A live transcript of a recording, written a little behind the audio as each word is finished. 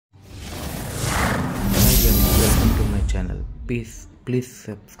channel. Please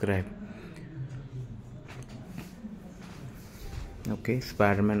subscribe. Okay,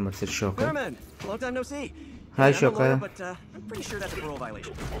 Spiderman versus Shocker. Spiderman, long time no see. Hi, I'm Shocker. a lawyer, but I'm pretty sure that's a parole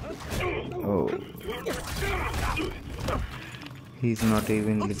violation. Oh, he's not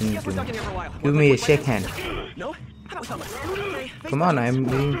even listening Guess to we're stuck me. in here for a while. Give me a shake hand. No? How about someone? Okay, Come on, I'm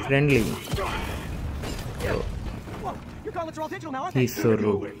being friendly. Oh, Whoa, your gauntlets are all digital now, aren't they? he's so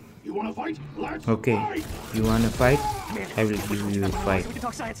rude. You wanna fight? Let's Okay, fight! you wanna fight? I will give you a fight. We can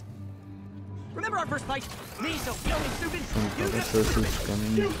talk science. Remember our first fight? Me, so young and stupid. Some You other just... sources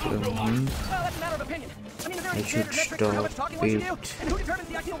coming from him. Well, that's a matter of opinion. I mean, I should metrics for how much stop talking one should do, it. and who determines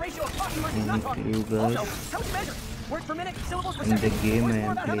the ideal ratio of talking versus not And talking. you guys, Also, how would you measure? Words per minute, syllables per in the second. game Words I more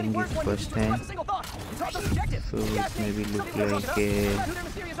am about how many playing words it one first uses to express time, a single thought. It's also subjective. so If you it ask me, maybe some look people are like drunk enough. a About who their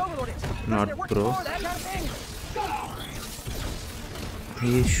mysterious overlord is. Person not they're working pro. for, that kind of thing.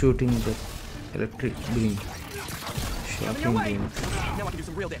 He is shooting the electric beam. Coming your Shocking way. beams. Now I can do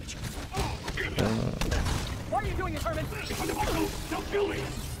some real damage. Why are you doing this, Herman? Don't kill me!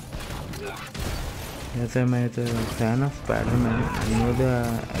 As I'm a fan of Spiderman, I know the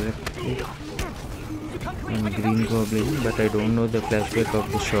electric and green goblin, but I don't know the flashback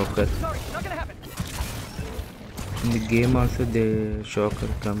of the Shocker. Sorry, not gonna happen. In the game also the Shocker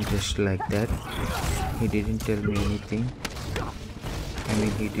comes just like that. He didn't tell me anything. I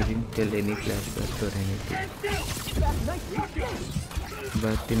mean, he didn't tell any flashbacks or anything.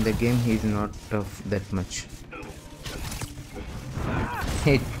 But in the game he's not tough that much.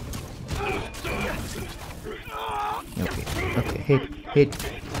 Hit. Okay, hit.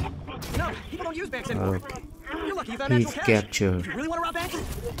 No, people don't use banks anymore. Okay. You're lucky you found He's actual cash. captured. You really want to rob banks?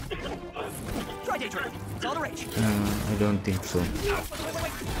 Try day trading. It's all the rage. I don't think so.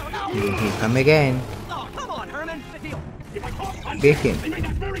 Wait. He come again. Oh, come on, Herman. Big deal. Get him. They made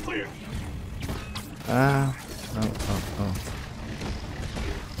that very clear! Oh.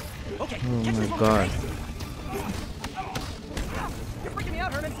 Okay. Oh catch this my one god. with your face. You're freaking me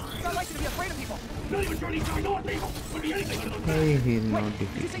out, Herman. It's not like you to be afraid of people. Not even turning guys on people! Would be anything to them! Hey, he's Wait, not did you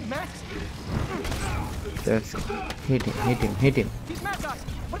defeated. say masks? That's it. Hit him. These mask guys.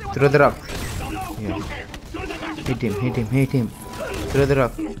 What do they want? Throw the rock. No, Yeah. don't care! Don't let that Hit him. Throw the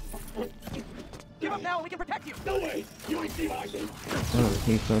rock. Give up now and we can protect you. No way! You ain't see what I see! Oh,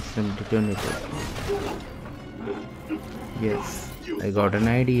 he got some detonator. Yes, I got an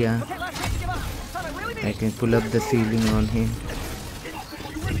idea. Okay, last chance to give up. Time I really mean I it. can pull up the ceiling on him.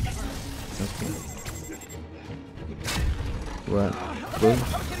 Okay. One, pull. I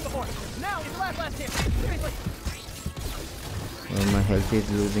was kidding before. Now is the last chance. Seriously. Oh, my health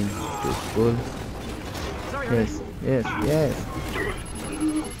is losing. To pull. Sorry, Herman. Yes.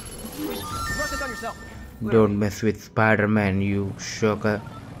 You brought this on yourself. Don't mess with Spider-Man, you Shocker.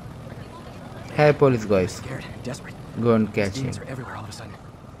 Hey, police guys. Scared, desperate. Go and catch him. Demons are everywhere all of a sudden.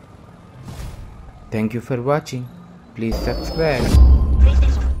 Thank you for watching. Please subscribe.